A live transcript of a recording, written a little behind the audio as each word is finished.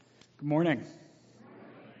Good morning,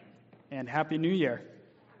 and Happy New Year.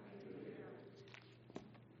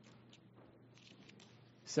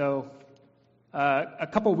 So, a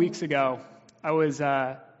couple weeks ago, I was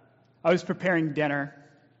preparing dinner,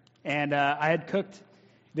 and I had cooked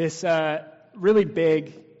this really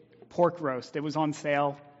big pork roast. It was on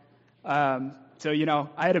sale, so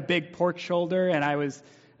I had a big pork shoulder, and I was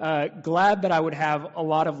glad that I would have a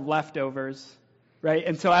lot of leftovers, right?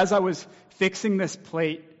 And so, as I was fixing this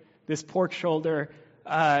plate, this pork shoulder,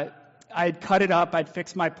 I'd cut it up, I'd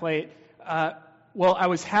fix my plate. Well, I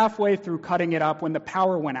was halfway through cutting it up when the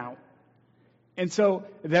power went out. And so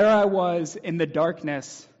there I was in the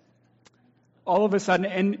darkness, all of a sudden.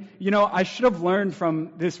 And, I should have learned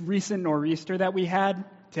from this recent nor'easter that we had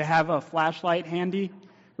to have a flashlight handy,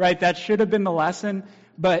 right? That should have been the lesson,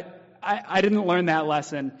 but I didn't learn that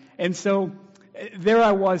lesson. And so there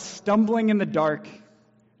I was stumbling in the dark,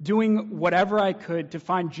 doing whatever I could to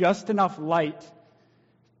find just enough light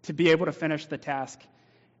to be able to finish the task.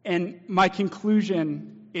 And my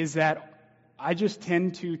conclusion is that I just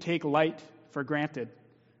tend to take light for granted,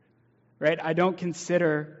 right? I don't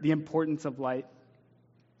consider the importance of light.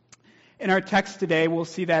 In our text today, we'll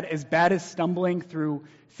see that as bad as stumbling through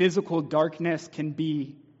physical darkness can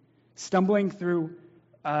be, stumbling through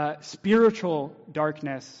spiritual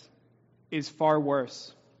darkness is far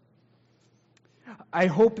worse. I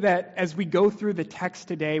hope that as we go through the text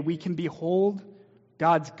today, we can behold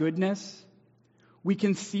God's goodness. We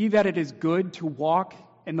can see that it is good to walk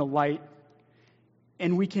in the light.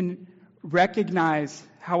 And we can recognize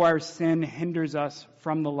how our sin hinders us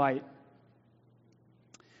from the light.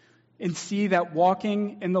 And see that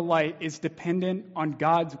walking in the light is dependent on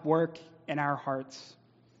God's work in our hearts.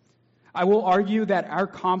 I will argue that our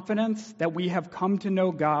confidence that we have come to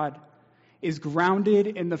know God is grounded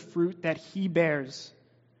in the fruit that He bears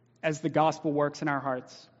as the gospel works in our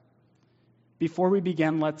hearts. Before we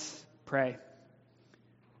begin, let's pray.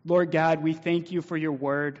 Lord God, we thank you for your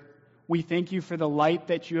word. We thank you for the light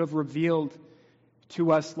that you have revealed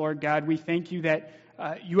to us, Lord God. We thank you that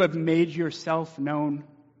you have made yourself known.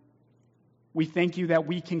 We thank you that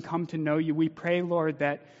we can come to know you. We pray, Lord,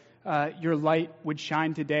 that your light would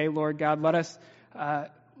shine today, Lord God.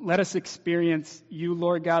 Let us experience you,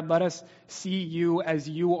 Lord God. Let us see you as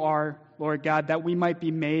you are, Lord God, that we might be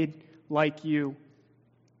made like you.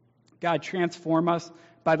 God, transform us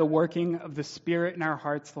by the working of the Spirit in our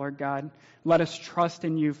hearts, Lord God. Let us trust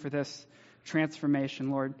in you for this transformation,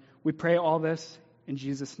 Lord. We pray all this in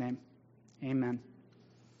Jesus' name. Amen.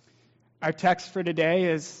 Our text for today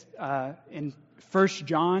is in 1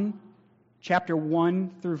 John chapter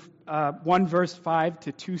 1 through 1 verse 5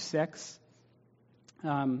 to 2:6.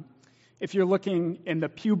 If you're looking in the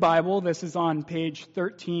Pew Bible, this is on page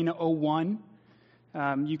 1301.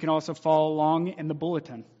 You can also follow along in the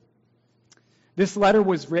bulletin. This letter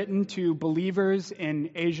was written to believers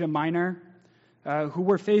in Asia Minor who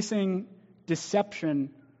were facing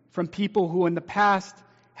deception from people who in the past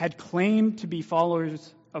had claimed to be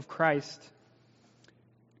followers of Christ.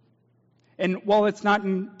 And while it's not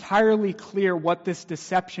entirely clear what this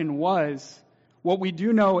deception was, what we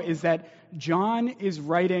do know is that John is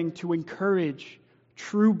writing to encourage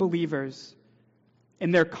true believers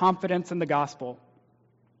in their confidence in the gospel.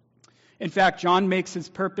 In fact, John makes his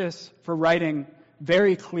purpose for writing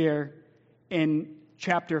very clear in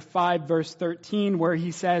chapter 5, verse 13, where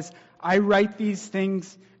he says, "I write these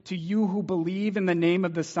things to you who believe in the name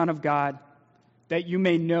of the Son of God, that you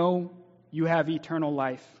may know you have eternal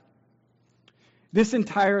life." This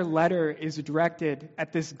entire letter is directed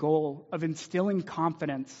at this goal of instilling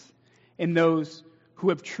confidence in those who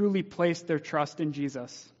have truly placed their trust in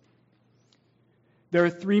Jesus. There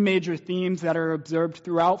are three major themes that are observed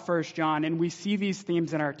throughout 1 John, and we see these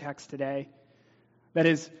themes in our text today. That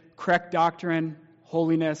is, correct doctrine,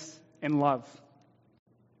 holiness, and love.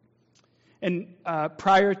 And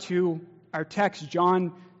prior to our text,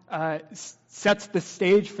 John sets the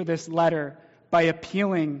stage for this letter by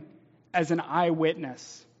appealing as an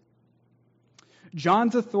eyewitness.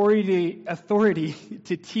 John's authority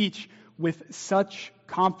to teach with such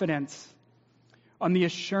confidence on the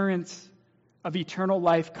assurance of eternal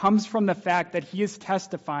life comes from the fact that he is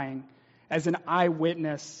testifying as an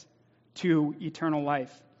eyewitness to eternal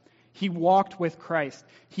life. He walked with Christ.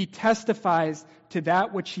 He testifies to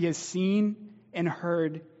that which he has seen and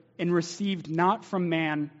heard and received not from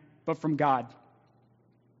man, but from God.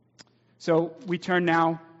 So we turn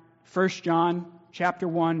now, 1 John chapter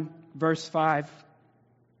 1, verse 5.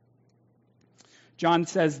 John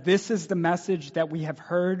says, "This is the message that we have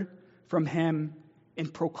heard from him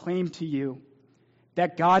and proclaimed to you,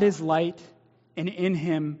 that God is light, and in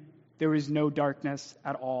him there is no darkness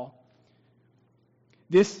at all.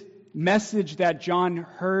 This message that John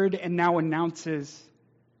heard and now announces,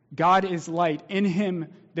 God is light. In him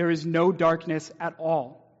there is no darkness at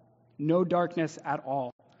all. No darkness at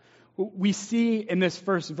all. We see in this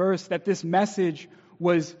first verse that this message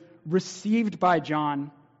was received by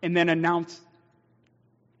John and then announced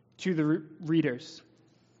to the readers.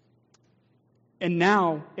 And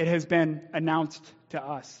now it has been announced to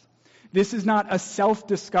us. This is not a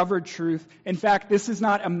self-discovered truth. In fact, this is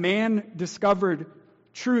not a man-discovered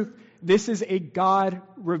truth. This is a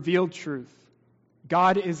God-revealed truth.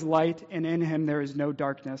 God is light, and in him there is no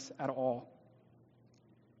darkness at all.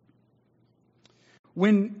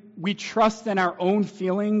 When we trust in our own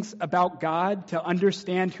feelings about God to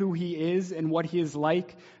understand who he is and what he is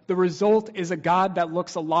like, the result is a God that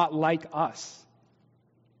looks a lot like us.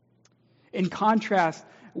 In contrast,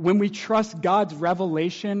 when we trust God's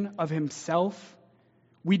revelation of himself,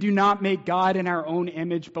 we do not make God in our own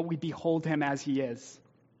image, but we behold him as he is.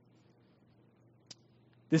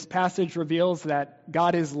 This passage reveals that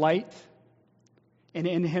God is light, and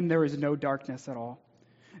in him there is no darkness at all.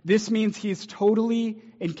 This means he is totally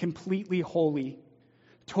and completely holy,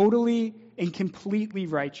 totally and completely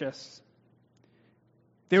righteous.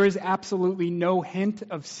 There is absolutely no hint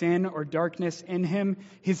of sin or darkness in him.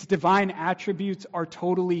 His divine attributes are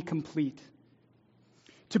totally complete.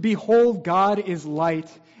 To behold God is light,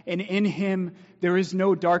 and in him there is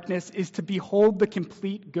no darkness, is to behold the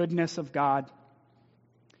complete goodness of God.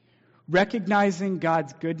 Recognizing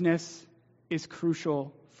God's goodness is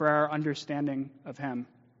crucial for our understanding of him.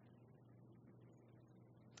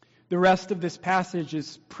 The rest of this passage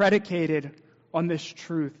is predicated on this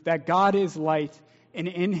truth, that God is light, and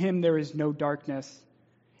in him there is no darkness.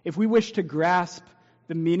 If we wish to grasp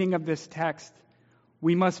the meaning of this text,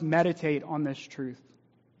 we must meditate on this truth.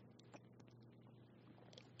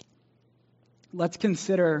 Let's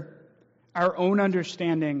consider our own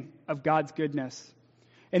understanding of God's goodness.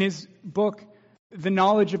 In his book, The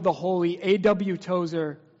Knowledge of the Holy, A.W.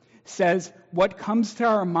 Tozer says, what comes to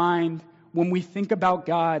our mind when we think about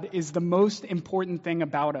God is the most important thing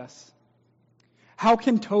about us. How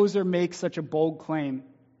can Tozer make such a bold claim?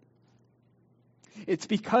 It's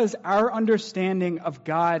because our understanding of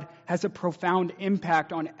God has a profound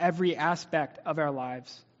impact on every aspect of our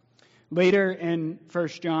lives. Later in 1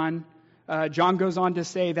 John, John goes on to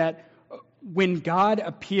say that when God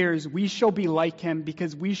appears, we shall be like him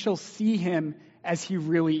because we shall see him as he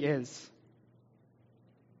really is.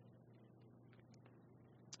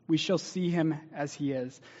 We shall see him as he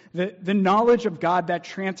is. The knowledge of God that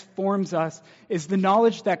transforms us is the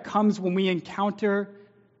knowledge that comes when we encounter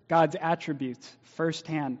God's attributes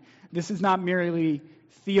firsthand. This is not merely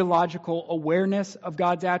theological awareness of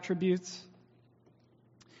God's attributes.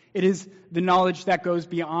 It is the knowledge that goes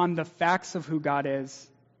beyond the facts of who God is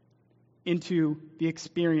into the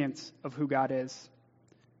experience of who God is.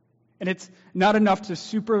 And it's not enough to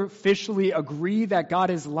superficially agree that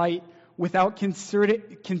God is light without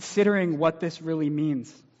considering what this really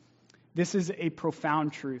means. This is a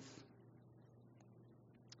profound truth.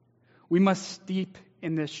 We must steep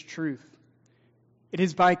in this truth. It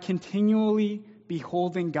is by continually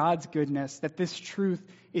beholding God's goodness that this truth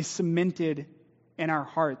is cemented in our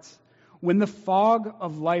hearts. When the fog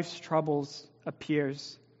of life's troubles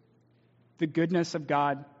appears, the goodness of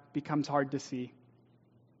God becomes hard to see.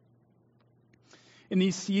 In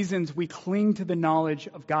these seasons, we cling to the knowledge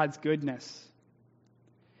of God's goodness,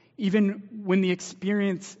 even when the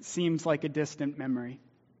experience seems like a distant memory.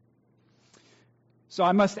 So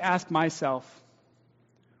I must ask myself,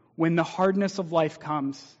 when the hardness of life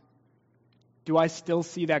comes, do I still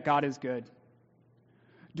see that God is good?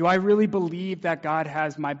 Do I really believe that God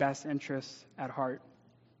has my best interests at heart?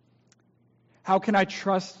 How can I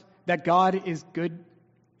trust that God is good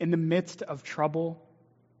in the midst of trouble,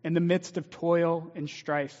 in the midst of toil and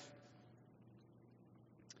strife?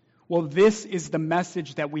 Well, this is the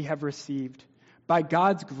message that we have received. By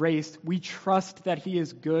God's grace, we trust that he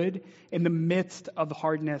is good in the midst of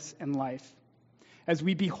hardness in life. As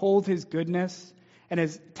we behold his goodness, and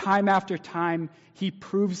as time after time he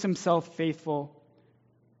proves himself faithful,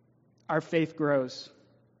 our faith grows.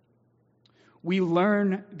 We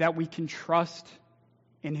learn that we can trust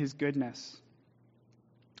in his goodness.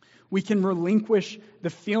 We can relinquish the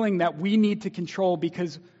feeling that we need to control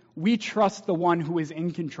because we trust the one who is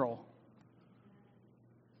in control.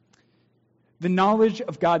 The knowledge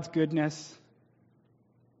of God's goodness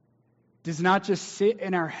does not just sit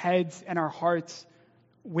in our heads and our hearts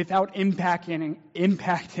without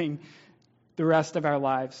impacting the rest of our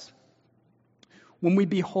lives. When we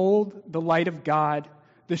behold the light of God,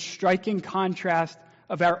 the striking contrast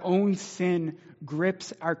of our own sin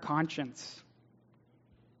grips our conscience.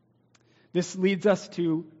 This leads us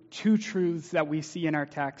to two truths that we see in our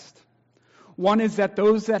text. One is that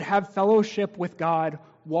those that have fellowship with God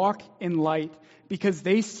walk in light because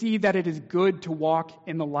they see that it is good to walk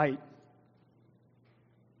in the light.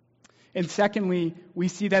 And secondly, we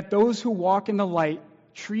see that those who walk in the light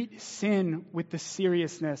treat sin with the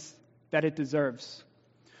seriousness that it deserves.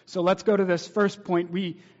 So let's go to this first point.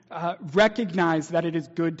 We recognize that it is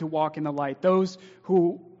good to walk in the light. Those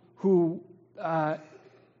who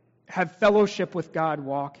have fellowship with God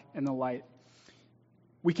walk in the light.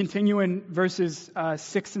 We continue in verses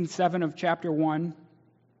 6 and 7 of chapter 1.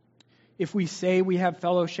 If we say we have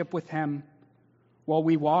fellowship with him while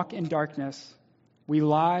we walk in darkness, we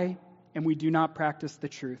lie and we do not practice the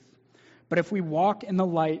truth. But if we walk in the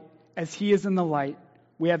light as he is in the light,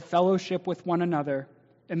 we have fellowship with one another,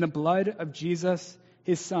 and the blood of Jesus,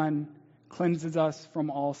 his Son, cleanses us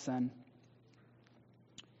from all sin.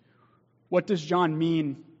 What does John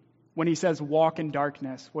mean when he says walk in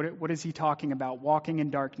darkness? What is he talking about, walking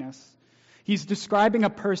in darkness? He's describing a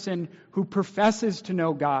person who professes to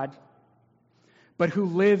know God, but who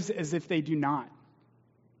lives as if they do not.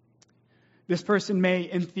 This person may,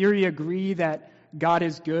 in theory, agree that God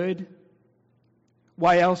is good.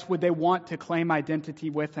 Why else would they want to claim identity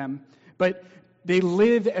with him? But they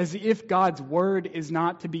live as if God's word is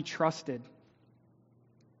not to be trusted.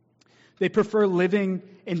 They prefer living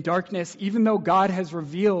in darkness, even though God has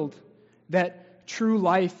revealed that true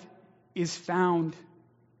life is found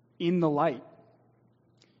in the light.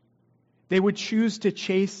 They would choose to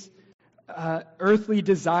chase earthly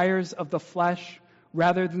desires of the flesh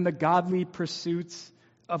rather than the godly pursuits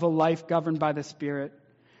of a life governed by the Spirit.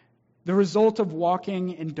 The result of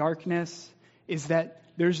walking in darkness is that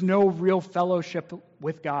there's no real fellowship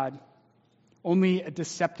with God, only a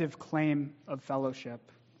deceptive claim of fellowship.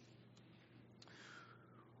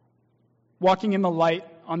 Walking in the light,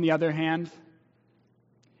 on the other hand,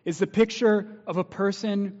 is the picture of a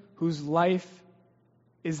person whose life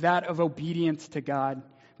is that of obedience to God.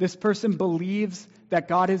 This person believes that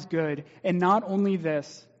God is good, and not only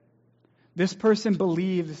this person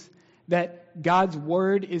believes that God's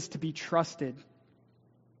word is to be trusted.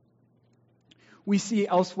 We see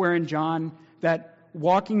elsewhere in John that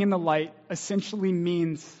walking in the light essentially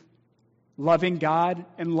means loving God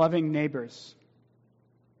and loving neighbors.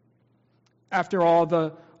 After all,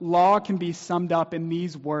 the law can be summed up in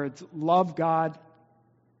these words: love God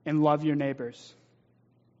and love your neighbors.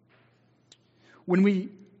 When we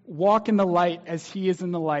walk in the light as he is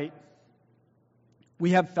in the light, we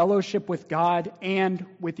have fellowship with God and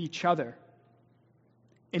with each other.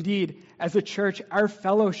 Indeed, as a church, our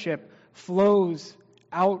fellowship flows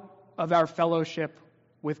out of our fellowship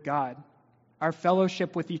with God. Our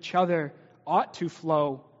fellowship with each other ought to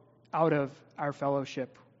flow out of our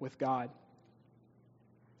fellowship with God.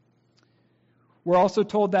 We're also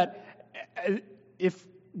told that if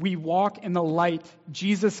we walk in the light,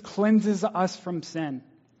 Jesus cleanses us from sin.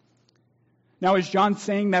 Now, is John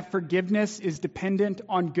saying that forgiveness is dependent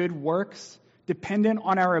on good works, dependent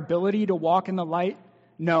on our ability to walk in the light?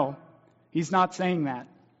 No, he's not saying that.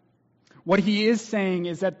 What he is saying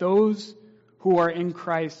is that those who are in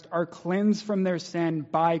Christ are cleansed from their sin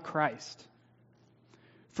by Christ.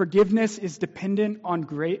 Forgiveness is dependent on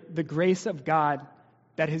the grace of God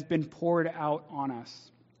that has been poured out on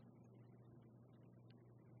us.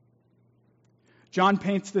 John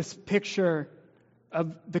paints this picture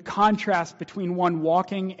of the contrast between one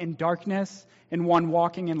walking in darkness and one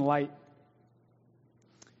walking in light.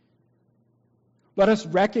 Let us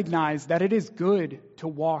recognize that it is good to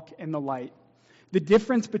walk in the light. The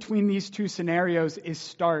difference between these two scenarios is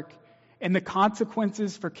stark, and the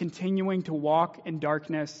consequences for continuing to walk in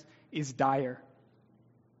darkness is dire.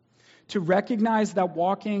 To recognize that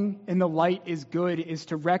walking in the light is good is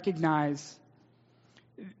to recognize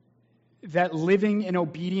that living in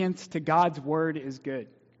obedience to God's word is good.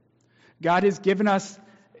 God has given us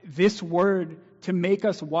this word to make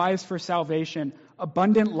us wise for salvation.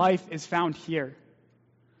 Abundant life is found here,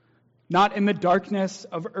 not in the darkness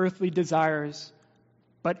of earthly desires,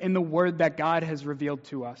 but in the word that God has revealed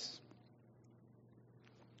to us.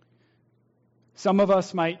 Some of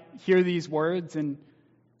us might hear these words and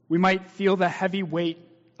we might feel the heavy weight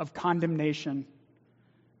of condemnation.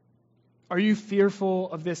 Are you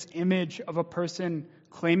fearful of this image of a person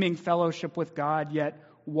claiming fellowship with God, yet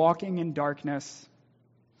walking in darkness?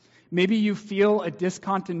 Maybe you feel a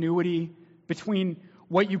discontinuity between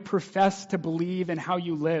what you profess to believe and how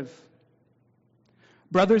you live.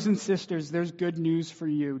 Brothers and sisters, there's good news for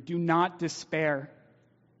you. Do not despair.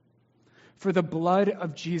 For the blood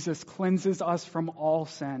of Jesus cleanses us from all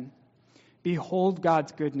sin. Behold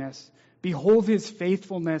God's goodness. Behold his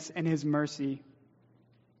faithfulness and his mercy.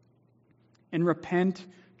 And repent,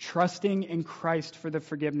 trusting in Christ for the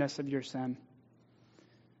forgiveness of your sin.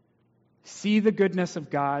 See the goodness of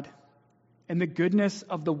God and the goodness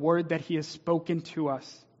of the word that he has spoken to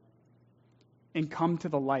us, and come to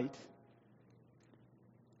the light.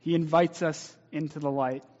 He invites us into the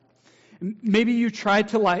light. Maybe you try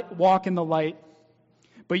to walk in the light,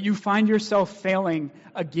 but you find yourself failing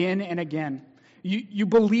again and again. You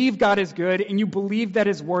believe God is good, and you believe that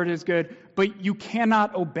his word is good, but you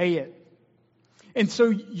cannot obey it. And so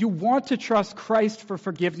you want to trust Christ for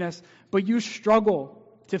forgiveness, but you struggle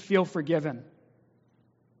to feel forgiven.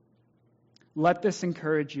 Let this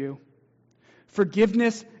encourage you.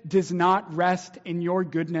 Forgiveness does not rest in your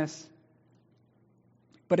goodness,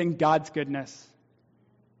 but in God's goodness,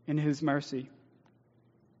 in his mercy.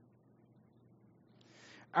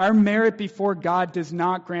 Our merit before God does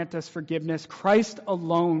not grant us forgiveness. Christ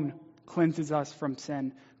alone cleanses us from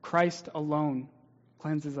sin. Christ alone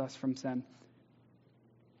cleanses us from sin.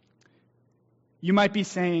 You might be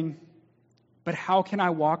saying, but how can I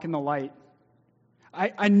walk in the light?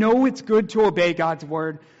 I know it's good to obey God's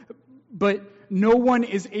word, but no one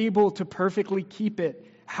is able to perfectly keep it.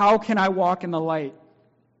 How can I walk in the light?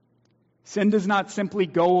 Sin does not simply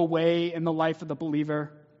go away in the life of the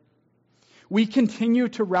believer. We continue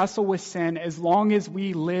to wrestle with sin as long as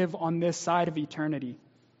we live on this side of eternity.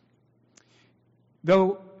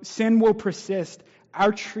 Though sin will persist,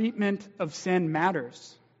 our treatment of sin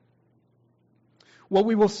matters. What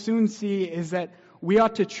we will soon see is that we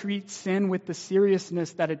ought to treat sin with the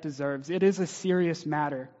seriousness that it deserves. It is a serious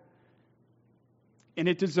matter, and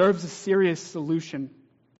it deserves a serious solution.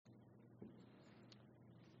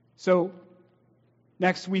 So,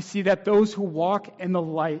 next we see that those who walk in the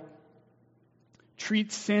light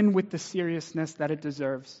treat sin with the seriousness that it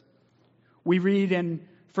deserves. We read in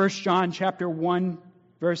 1 John chapter 1,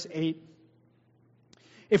 verse 8,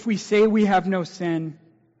 if we say we have no sin,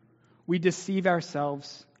 we deceive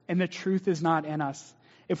ourselves, and the truth is not in us.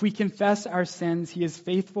 If we confess our sins, he is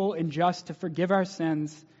faithful and just to forgive our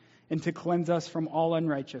sins and to cleanse us from all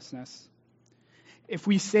unrighteousness. If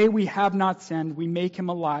we say we have not sinned, we make him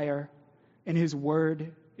a liar, and his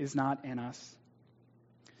word is not in us.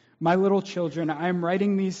 My little children, I am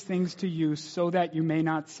writing these things to you so that you may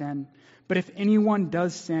not sin. But if anyone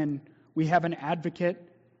does sin, we have an advocate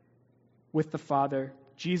with the Father,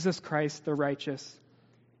 Jesus Christ the righteous.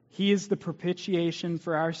 He is the propitiation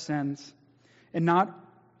for our sins, and not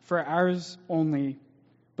for ours only,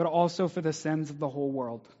 but also for the sins of the whole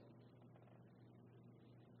world.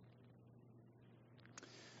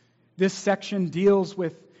 This section deals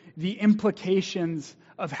with the implications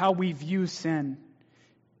of how we view sin.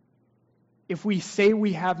 If we say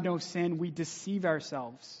we have no sin, we deceive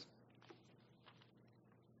ourselves.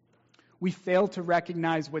 We fail to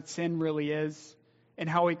recognize what sin really is and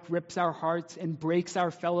how it grips our hearts and breaks our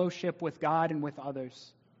fellowship with God and with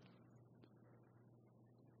others.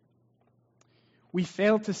 We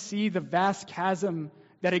fail to see the vast chasm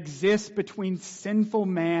that exists between sinful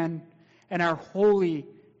man and our holy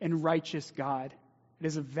and righteous God. It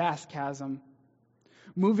is a vast chasm.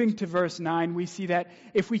 Moving to verse 9, we see that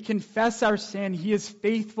if we confess our sin, he is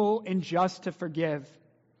faithful and just to forgive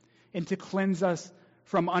and to cleanse us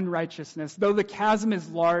from unrighteousness. Though the chasm is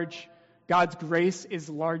large, God's grace is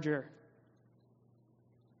larger.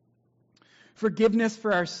 Forgiveness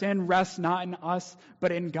for our sin rests not in us,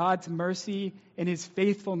 but in God's mercy and his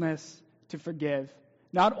faithfulness to forgive.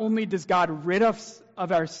 Not only does God rid us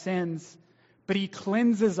of our sins, but he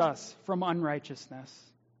cleanses us from unrighteousness,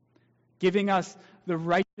 giving us the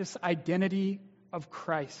righteous identity of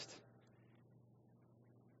Christ.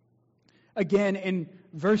 Again, in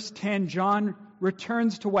verse 10, John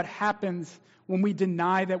returns to what happens when we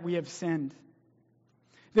deny that we have sinned.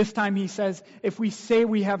 This time he says, if we say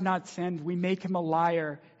we have not sinned, we make him a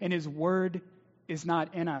liar, and his word is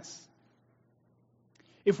not in us.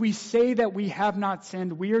 If we say that we have not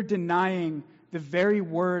sinned, we are denying the very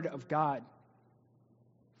word of God.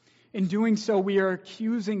 In doing so, we are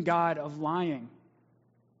accusing God of lying.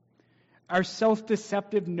 Our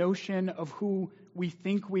self-deceptive notion of who we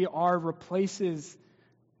think we are replaces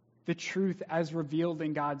the truth as revealed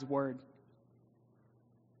in God's word.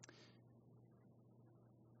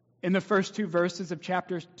 In the first two verses of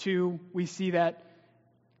chapter 2, we see that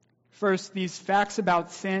first, these facts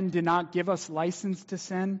about sin did not give us license to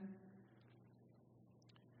sin.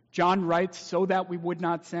 John writes so that we would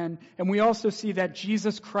not sin. And we also see that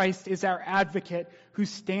Jesus Christ is our advocate who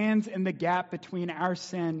stands in the gap between our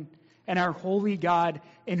sin and our holy God,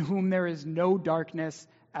 in whom there is no darkness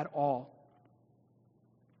at all.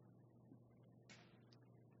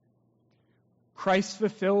 Christ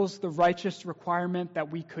fulfills the righteous requirement that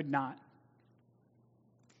we could not.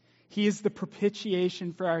 He is the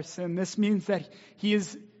propitiation for our sin. This means that He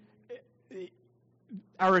is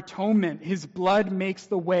our atonement. His blood makes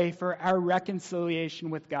the way for our reconciliation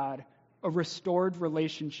with God, a restored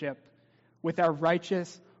relationship with our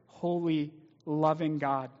righteous, holy, loving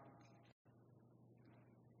God.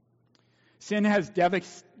 Sin has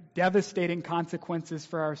devastating consequences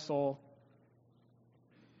for our soul.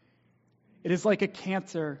 It is like a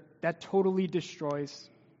cancer that totally destroys.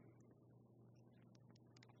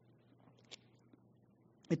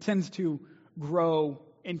 It tends to grow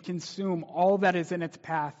and consume all that is in its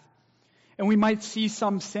path. And we might see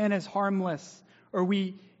some sin as harmless, or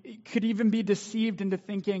we could even be deceived into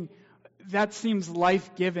thinking, that seems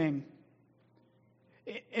life-giving.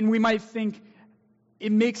 And we might think,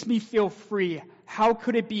 it makes me feel free. How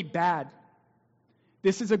could it be bad?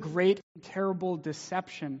 This is a great and terrible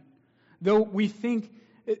deception. Though we think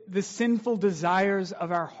the sinful desires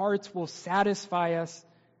of our hearts will satisfy us,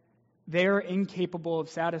 they are incapable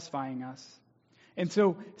of satisfying us. And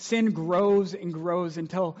so sin grows and grows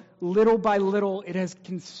until little by little it has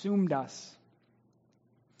consumed us.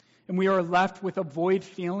 And we are left with a void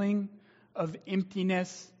feeling of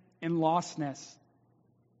emptiness and lostness.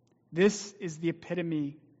 This is the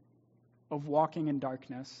epitome of walking in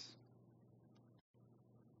darkness.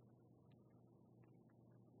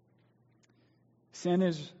 Sin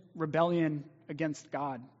is rebellion against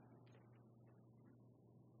God.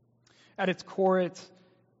 At its core,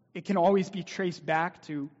 it can always be traced back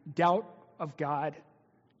to doubt of God,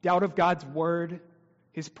 doubt of God's word,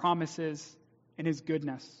 His promises, and His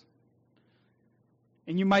goodness.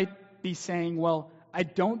 And you might be saying, well, I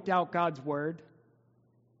don't doubt God's word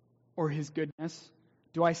or His goodness.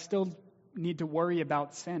 Do I still need to worry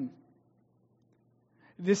about sin?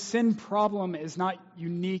 This sin problem is not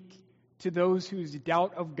unique to those whose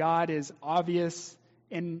doubt of God is obvious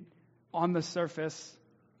and on the surface.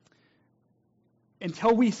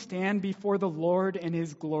 Until we stand before the Lord in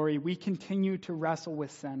His glory, we continue to wrestle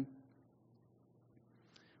with sin.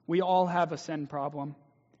 We all have a sin problem.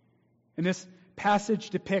 And this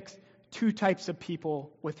passage depicts two types of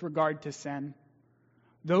people with regard to sin.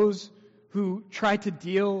 Those who try to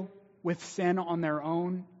deal with sin on their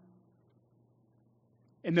own,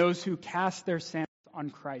 and those who cast their sins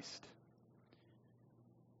on Christ.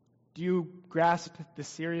 Do you grasp the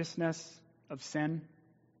seriousness of sin?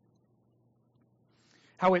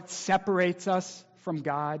 How it separates us from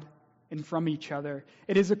God and from each other.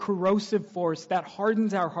 It is a corrosive force that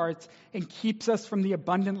hardens our hearts and keeps us from the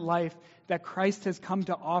abundant life that Christ has come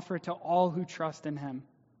to offer to all who trust in Him.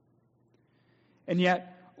 And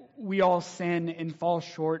yet, we all sin and fall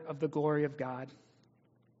short of the glory of God.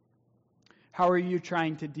 How are you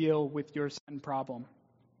trying to deal with your sin problem?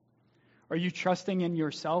 Are you trusting in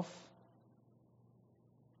yourself?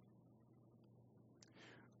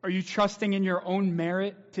 Are you trusting in your own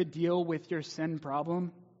merit to deal with your sin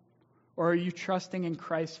problem? Or are you trusting in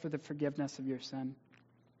Christ for the forgiveness of your sin?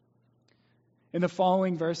 In the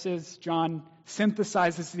following verses, John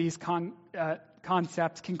synthesizes these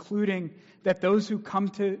concepts, concluding that those who come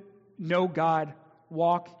to know God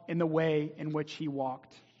walk in the way in which He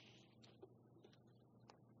walked.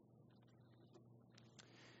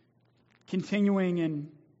 Continuing in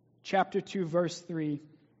chapter 2, verse 3,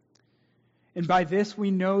 and by this we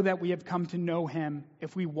know that we have come to know Him,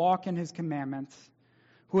 if we walk in His commandments.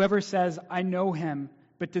 Whoever says, I know Him,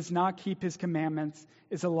 but does not keep His commandments,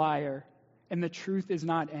 is a liar, and the truth is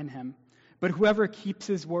not in him. But whoever keeps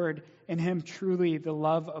His word, in him truly the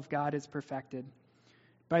love of God is perfected.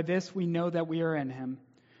 By this we know that we are in Him.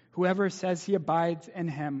 Whoever says he abides in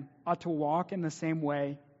Him ought to walk in the same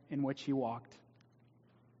way in which He walked.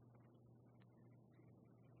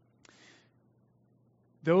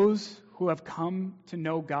 Those who have come to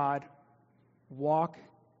know God walk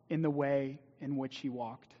in the way in which He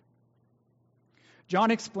walked.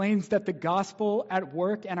 John explains that the gospel at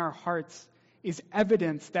work in our hearts is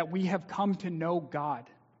evidence that we have come to know God.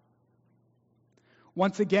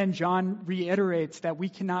 Once again, John reiterates that we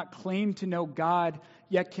cannot claim to know God,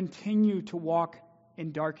 yet continue to walk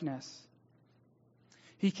in darkness.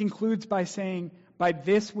 He concludes by saying, by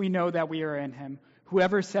this we know that we are in Him.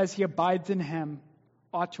 Whoever says he abides in Him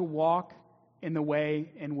ought to walk in the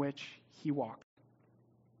way in which He walked.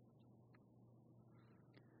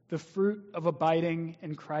 The fruit of abiding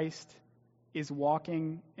in Christ is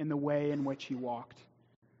walking in the way in which He walked.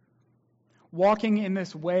 Walking in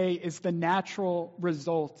this way is the natural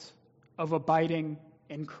result of abiding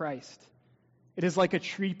in Christ. It is like a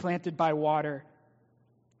tree planted by water.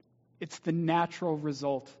 It's the natural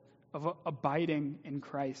result of abiding in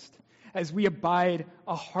Christ. As we abide,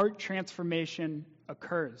 a heart transformation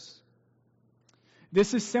occurs.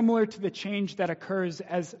 This is similar to the change that occurs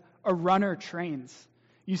as a runner trains.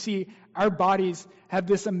 You see, our bodies have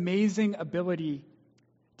this amazing ability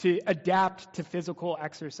to adapt to physical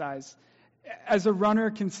exercise. As a runner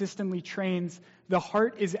consistently trains, the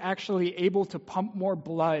heart is actually able to pump more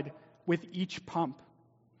blood with each pump.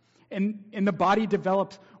 And the body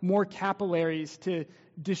develops more capillaries to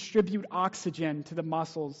distribute oxygen to the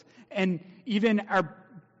muscles. And even our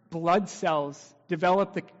blood cells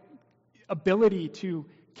develop the ability to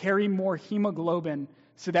carry more hemoglobin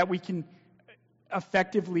so that we can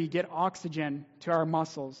effectively get oxygen to our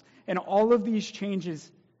muscles. And all of these changes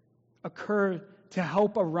occur to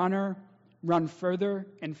help a runner run further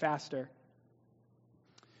and faster.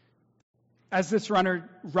 As this runner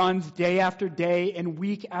runs day after day and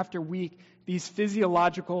week after week, these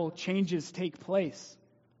physiological changes take place.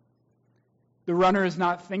 The runner is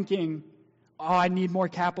not thinking, oh, I need more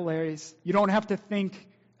capillaries. You don't have to think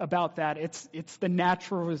about that. It's the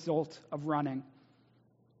natural result of running.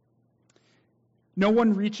 No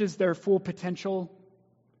one reaches their full potential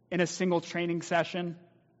in a single training session.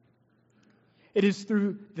 It is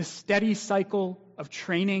through the steady cycle of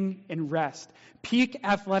training and rest. Peak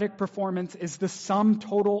athletic performance is the sum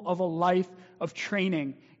total of a life of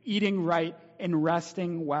training, eating right, and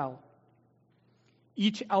resting well.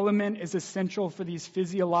 Each element is essential for these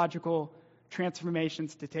physiological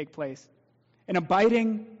transformations to take place. And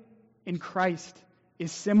abiding in Christ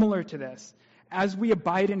is similar to this. As we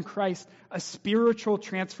abide in Christ, a spiritual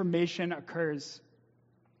transformation occurs.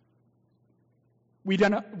 We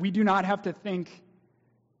do not have to think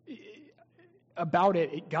about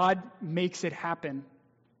it. God makes it happen.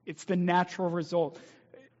 It's the natural result.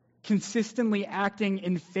 Consistently acting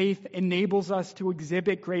in faith enables us to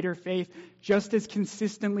exhibit greater faith, just as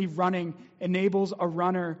consistently running enables a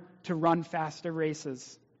runner to run faster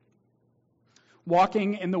races.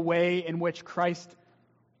 Walking in the way in which Christ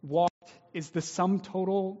walked is the sum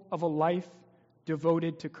total of a life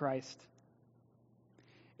devoted to Christ.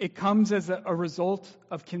 It comes as a result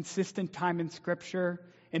of consistent time in Scripture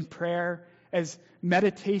and prayer, as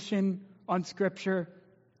meditation on Scripture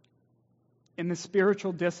and the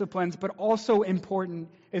spiritual disciplines, but also important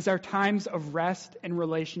is our times of rest and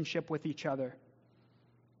relationship with each other.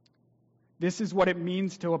 This is what it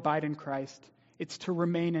means to abide in Christ. It's to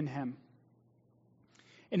remain in Him.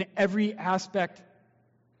 In every aspect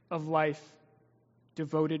of life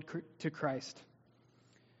devoted to Christ.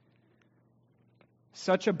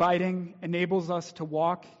 Such abiding enables us to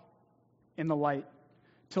walk in the light,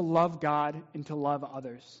 to love God and to love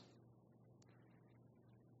others.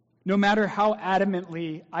 No matter how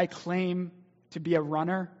adamantly I claim to be a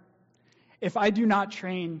runner, if I do not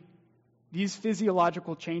train, these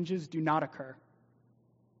physiological changes do not occur.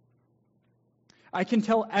 I can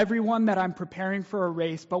tell everyone that I'm preparing for a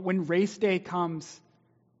race, but when race day comes,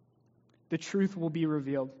 the truth will be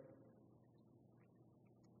revealed.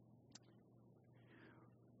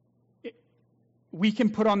 We can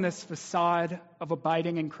put on this facade of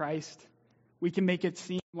abiding in Christ. We can make it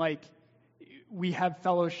seem like we have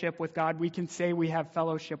fellowship with God. We can say we have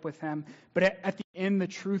fellowship with Him. But at the end, the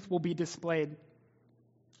truth will be displayed.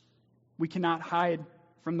 We cannot hide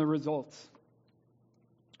from the results.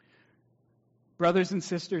 Brothers and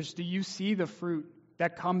sisters, do you see the fruit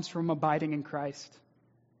that comes from abiding in Christ?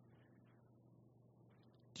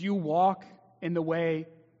 Do you walk in the way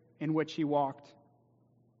in which He walked?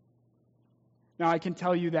 Now, I can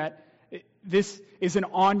tell you that this is an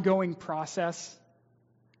ongoing process.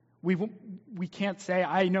 We can't say,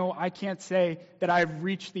 I can't say that I've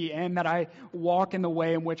reached the end, that I walk in the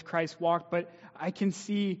way in which Christ walked, but I can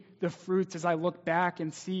see the fruits as I look back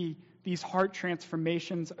and see these heart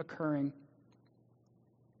transformations occurring.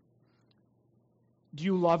 Do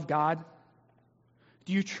you love God?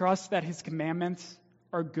 Do you trust that His commandments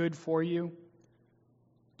are good for you?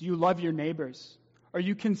 Do you love your neighbors? Are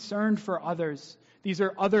you concerned for others? These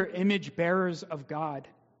are other image bearers of God.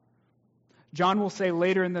 John will say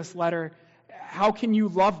later in this letter, how can you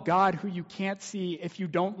love God who you can't see if you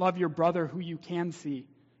don't love your brother who you can see?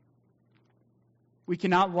 We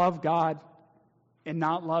cannot love God and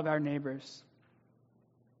not love our neighbors.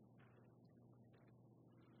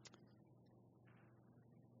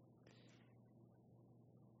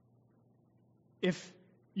 If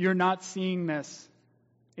you're not seeing this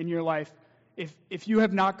in your life, if you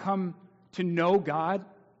have not come to know God,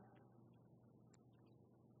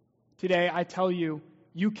 today I tell you,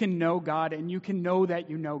 you can know God and you can know that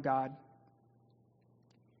you know God.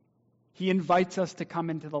 He invites us to come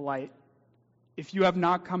into the light. If you have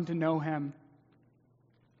not come to know Him,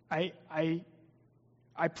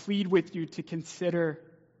 I plead with you to consider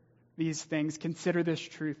these things, consider this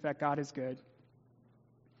truth that God is good.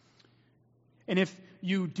 And if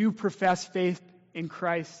you do profess faith in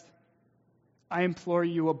Christ, I implore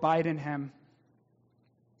you, abide in him.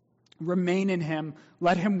 Remain in him.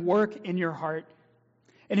 Let him work in your heart.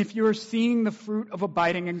 And if you are seeing the fruit of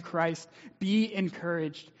abiding in Christ, be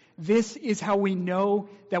encouraged. This is how we know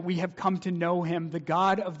that we have come to know him, the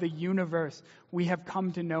God of the universe. We have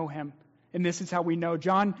come to know him. And this is how we know.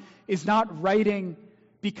 John is not writing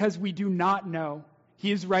because we do not know.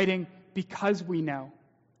 He is writing because we know.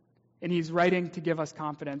 And he's writing to give us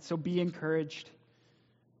confidence. So be encouraged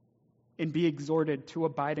and be exhorted to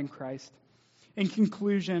abide in Christ. In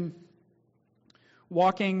conclusion,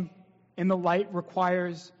 walking in the light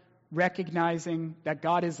requires recognizing that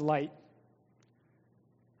God is light,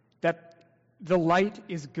 that the light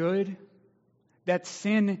is good, that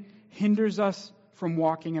sin hinders us from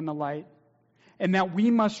walking in the light, and that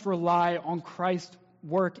we must rely on Christ's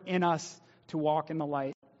work in us to walk in the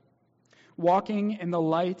light. Walking in the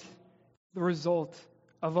light is the result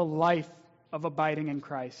of a life of abiding in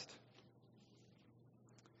Christ.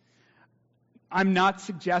 I'm not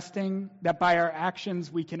suggesting that by our actions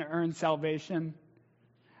we can earn salvation.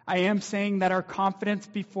 I am saying that our confidence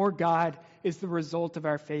before God is the result of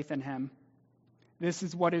our faith in him. This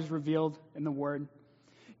is what is revealed in the Word.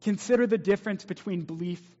 Consider the difference between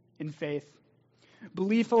belief and faith.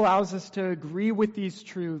 Belief allows us to agree with these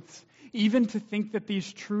truths, even to think that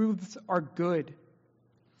these truths are good.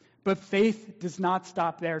 But faith does not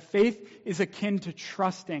stop there. Faith is akin to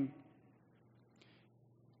trusting.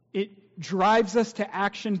 It drives us to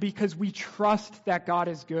action because we trust that God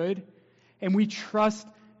is good, and we trust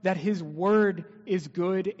that his word is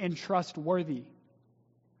good and trustworthy.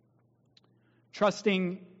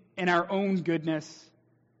 Trusting in our own goodness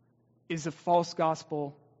is a false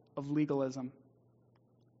gospel of legalism.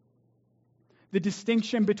 The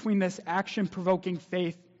distinction between this action-provoking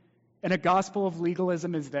faith and a gospel of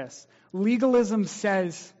legalism is this. Legalism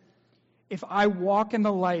says, if I walk in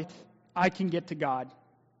the light, I can get to God.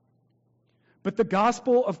 But the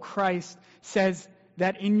gospel of Christ says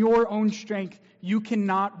that in your own strength, you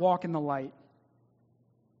cannot walk in the light.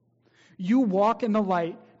 You walk in the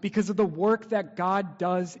light because of the work that God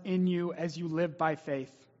does in you as you live by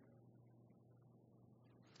faith.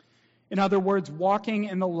 In other words, walking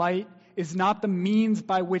in the light is not the means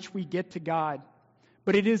by which we get to God,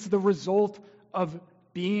 but it is the result of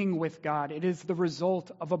being with God. It is the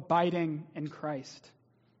result of abiding in Christ.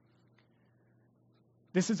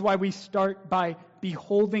 This is why we start by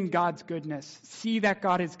beholding God's goodness. See that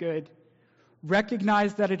God is good.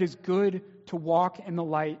 Recognize that it is good to walk in the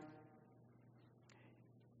light.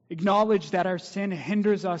 Acknowledge that our sin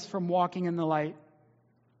hinders us from walking in the light.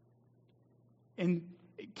 And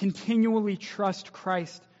continually trust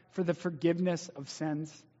Christ for the forgiveness of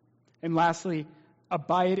sins. And lastly,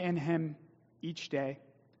 abide in him each day.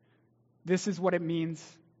 This is what it means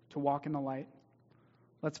to walk in the light.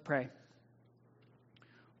 Let's pray.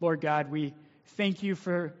 Lord God, we thank you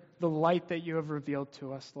for the light that you have revealed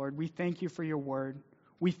to us, Lord. We thank you for your word.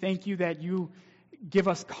 We thank you that you give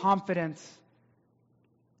us confidence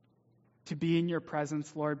to be in your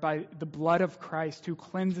presence, Lord, by the blood of Christ who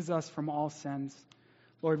cleanses us from all sins.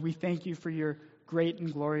 Lord, we thank you for your great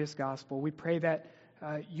and glorious gospel. We pray that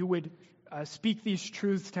you would speak these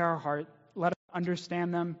truths to our heart. Let us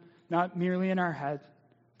understand them, not merely in our head,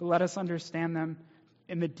 but let us understand them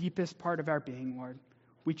in the deepest part of our being, Lord.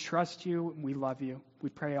 We trust you and we love you.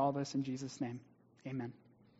 We pray all this in Jesus' name. Amen.